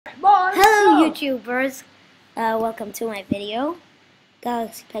YouTubers, welcome to my video.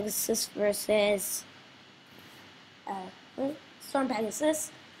 Galaxy Pegasus versus Storm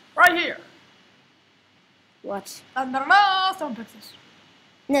Pegasus. Right here. Watch. Storm Pegasus.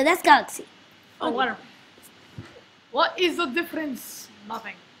 No, that's Galaxy. Oh, whatever. What is the difference?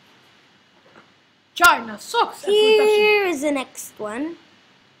 Nothing. China sucks at protection. Here is the next one.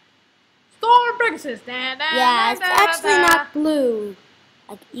 Storm Pegasus. Da, da, Yeah, it's da, da, actually da. not blue.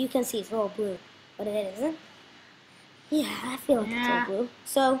 Like you can see, it's all blue, but it isn't. Yeah, I feel like it's all blue.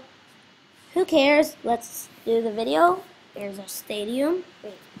 So, who cares? Let's do the video. Here's our stadium.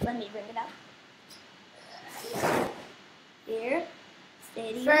 Wait, let me bring it up. Here,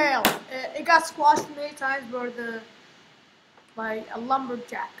 stadium. Fail. It got squashed many times by a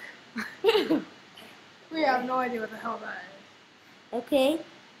lumberjack. We have no idea what the hell that is. Okay,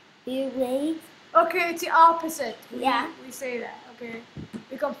 beyblade. Okay, it's the opposite. Yeah. We say that. Okay,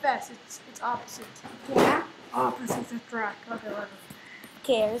 we confess it's opposite. Yeah. Opposite the track. Okay, whatever. Who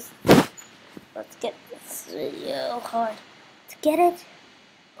cares? Let's get this video hard to get it.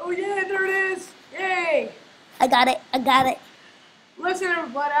 Oh yeah, there it is! Yay! I got it. I got it. Listen,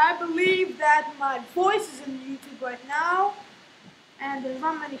 everybody, I believe that my voice is in YouTube right now, and there's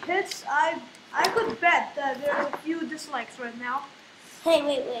not many hits. I could bet that there's a few dislikes right now. Hey,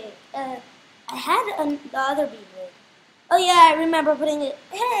 wait. I had the other beyblade. Oh yeah, I remember putting it.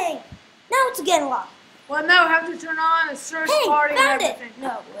 Hey, now it's again locked. Well, now we have to turn on a search Hey, party and found it. everything.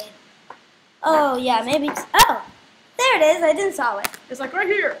 No, wait. Oh yeah, maybe it's. Oh, there it is. I didn't saw it. It's like right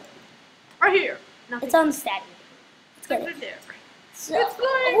here. Right here. Nothing. It's on the statue. Let's get Right it. there. So, It's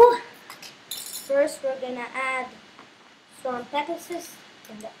flying. first, we're gonna add Storm Pegasus.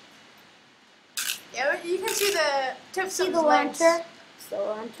 Yeah, you can see the tips See of the his legs. launcher? It's the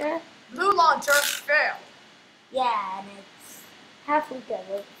launcher. Blue launcher failed. Yeah, and it's halfway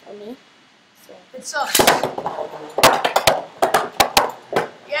covered for me. So. It sucks.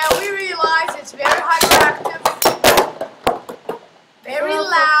 Yeah, we realize it's very hyperactive, very So,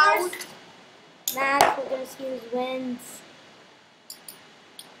 loud. Next, we're gonna see who wins.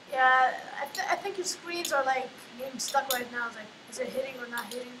 Yeah, I think your screens are like getting stuck right now. It's like, is it hitting or not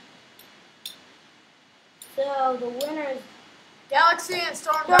hitting? So the winner is Galaxy and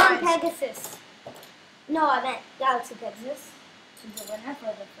Storm Storm guys. Pegasus. No, I meant Galaxy Pegasus. She's the winner for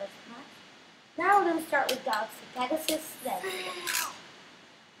the first match. Now we're gonna start with Galaxy Pegasus. Then.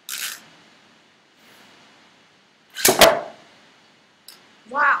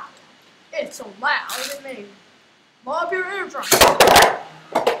 Wow, it's so loud. It made blow up your eardrum.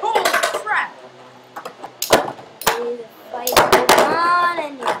 Holy crap! See the fight goes on,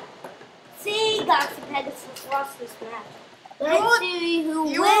 and yeah. See, Galaxy Pegasus lost this match. Let's see who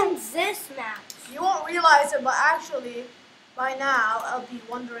wins this match. You won't realize it, but actually, by now, I'll be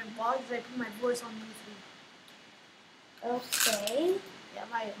wondering why did I put my voice on YouTube? Okay. Yeah,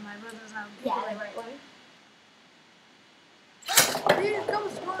 my brother's not. Yeah, the right one. Here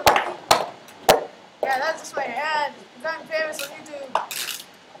comes one. Yeah, that's just my hand. I'm famous on YouTube.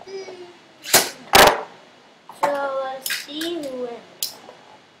 So let's see who wins.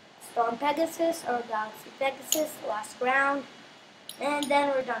 Storm Pegasus or Galaxy Pegasus, last round. And then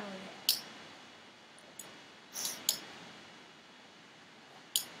we're done with it.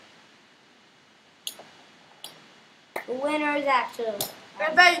 The winner is actually.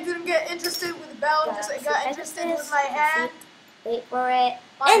 I bet you didn't get interested with the bell, just I got interested with my hand. Wait for it.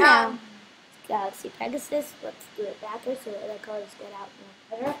 My And hand. now, Galaxy Pegasus. Let's do it backwards so the other colors get out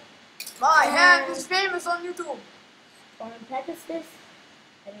more better. My hand is famous on YouTube. Storm Pegasus.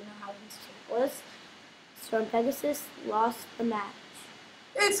 I don't know how this was. Storm Pegasus lost the match.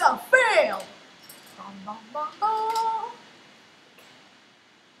 It's a fail. Bum, bum, bum, bum.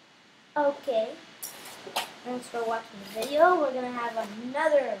 Okay. Thanks for watching the video. We're gonna have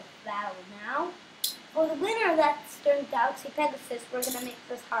another battle now. For the winner of that Storm Galaxy Pegasus, we're gonna make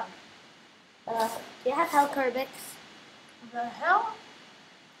this hard. Do you have Hell Curbix? What the hell?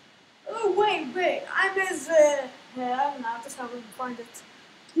 Oh wait! I miss I don't know. That's how we can find it.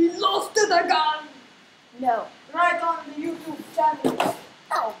 He lost it again. No. Right on the YouTube channel.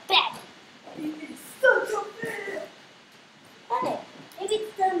 Oh, bad. He's such a bitch. Okay. Maybe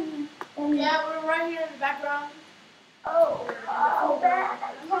it's done. Yeah, we're right here in the background. Oh, bad.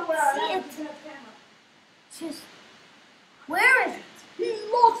 I can't see it. Just. Where is it? He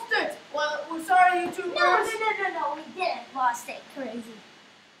lost it. Well, we're sorry, YouTubers. No. We didn't. Lost it. Crazy.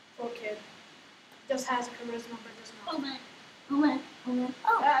 Poor kid. Just has a charisma, but does not. Oh man.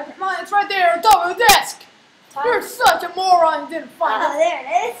 Oh. Come on, it's right there on top of the desk. You're such a moron. You didn't find it. Oh, there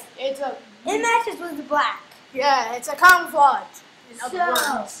it is. It's a. It matches with the black. Yeah, it's a camouflage. In other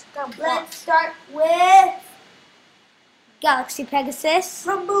words, let's start with Galaxy Pegasus.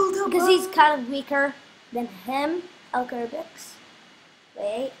 Rumble Because he's kind of weaker than him. Helkerbix.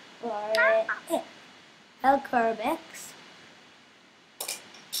 Wait, where it? Helkerbix.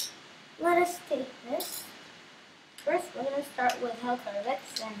 Let us take this. First, we're going to start with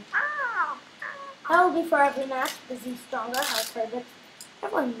Helkerbix. And that will be for every match because he's stronger. Helkerbix.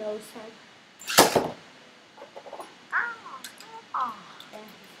 Everyone knows him. Yeah,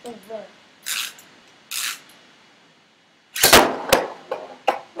 he's good.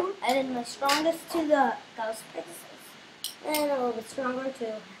 I did my strongest to the Galaxy Pegasus. And a little bit stronger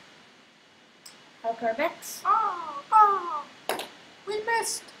to Helkerbix. We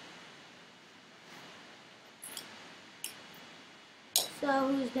missed. So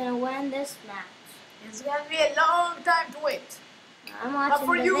who's gonna win this match? It's gonna be a long time to wait. I'm watching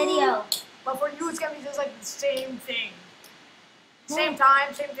the video. But for you, it's gonna be just like the same thing. Same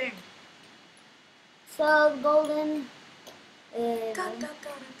time, same thing. So golden is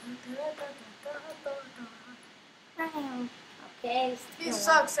okay. He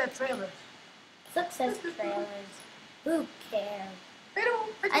sucks at trailers. Success trailers. Who cares?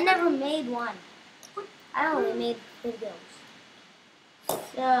 I never made one. I only made videos. So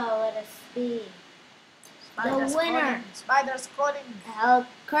let us see. The winner. Spider's crawling.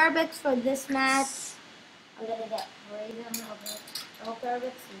 Helkerbix for this match. I'm gonna get Raven over Helkerbix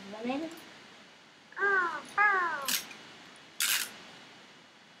is winning.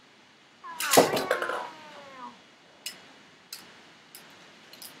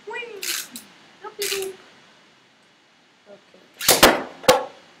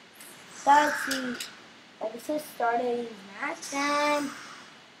 Galaxy Pegasus started his match and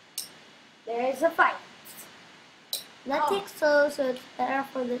there is a fight. Not take slow, so it's better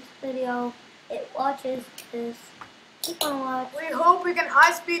for this video. It watches this. Keep on watching. We hope we can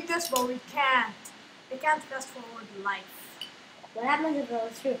high speed this, but we can't. We can't fast forward life. What happens if it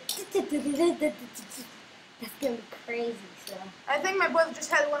goes through? That's gonna be crazy. So I think my brother just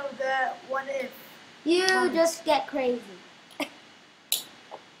had one of the what if. You just get crazy.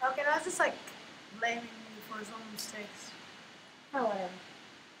 Okay, now it's just like blaming me for his own mistakes. Oh, whatever.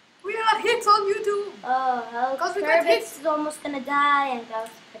 We got hits on YouTube. Oh, Helkerbix is almost gonna die, and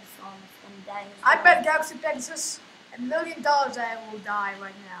Galaxy Pegasus is almost gonna die. I bet Galaxy Pegasus $1 million I will die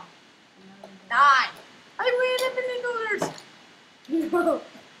right now. Die! I win $1 million. No.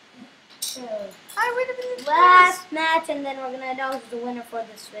 I win $1 million. Last match, and then we're gonna know who's the winner for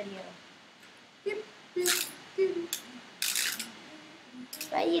this video.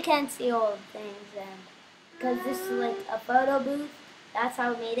 But you can't see all the things, and because this is like a photo booth, that's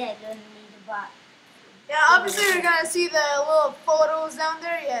how we made it. I didn't need a bot. Yeah, obviously you're gonna see the little photos down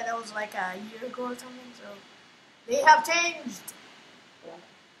there. Yeah, that was like a year ago or something. So they have changed. Yeah.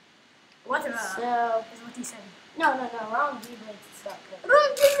 Whatever. So is what he said. No, wrong beyblade to start with.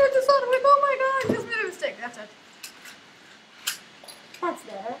 Wrong beyblade to start with. Oh my god, just made a mistake. That's it. That's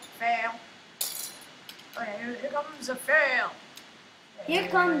better. Fail. Okay, here comes a fail. Here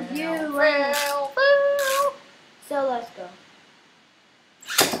comes you. Fail. So let's go.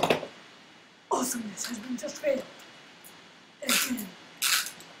 Awesomeness has been just failed.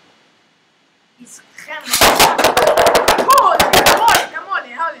 He's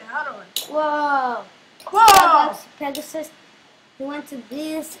Whoa. Whoa! Pegasus, he went to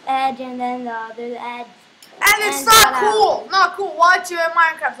this edge and then the other edge. And it's not cool. Not cool. Watch your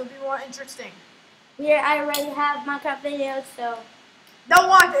Minecraft. It'll be more interesting. Here, I already have Minecraft videos, so. Don't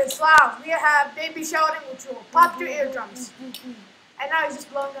want it. It's loud. We have baby shouting, which will pop your eardrums. And now he's just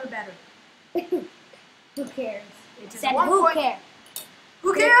blowing on the battery. Who cares? Who cares?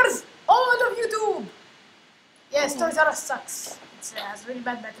 Who cares? All of YouTube. Yes, Toys R Us sucks. It has really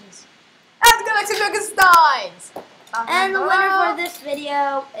bad batteries. And Galaxy Pegasus dies. And the winner for this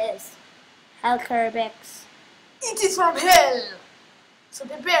video is Helkerbix. It is from hell. So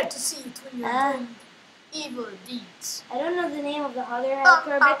prepare to see it when you're doing evil deeds. I don't know the name of the other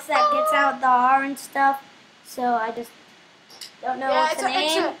Helkerbix that gets out the orange stuff, so I just don't know what's the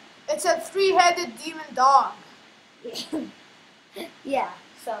name. It's a three-headed demon dog. Yeah,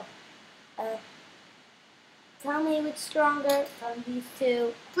 so tell me which stronger from these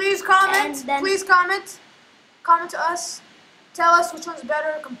two. Please comment. Please comment. Comment to us. Tell us which one's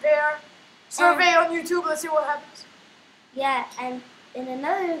better. Compare. Survey on YouTube. Let's see what happens. Yeah, and in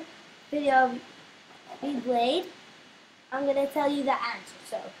another video of beyblade, I'm gonna tell you the answer.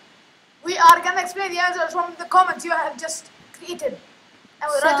 So we are gonna explain the answers from the comments you have just created, and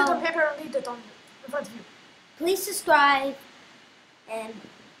we'll write it on paper and read it on in front of you. Please subscribe and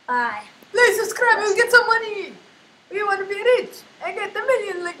bye. Please subscribe. We'll get some money. We want to be rich and get $1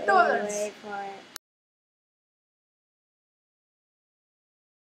 million dollars. Wait for it.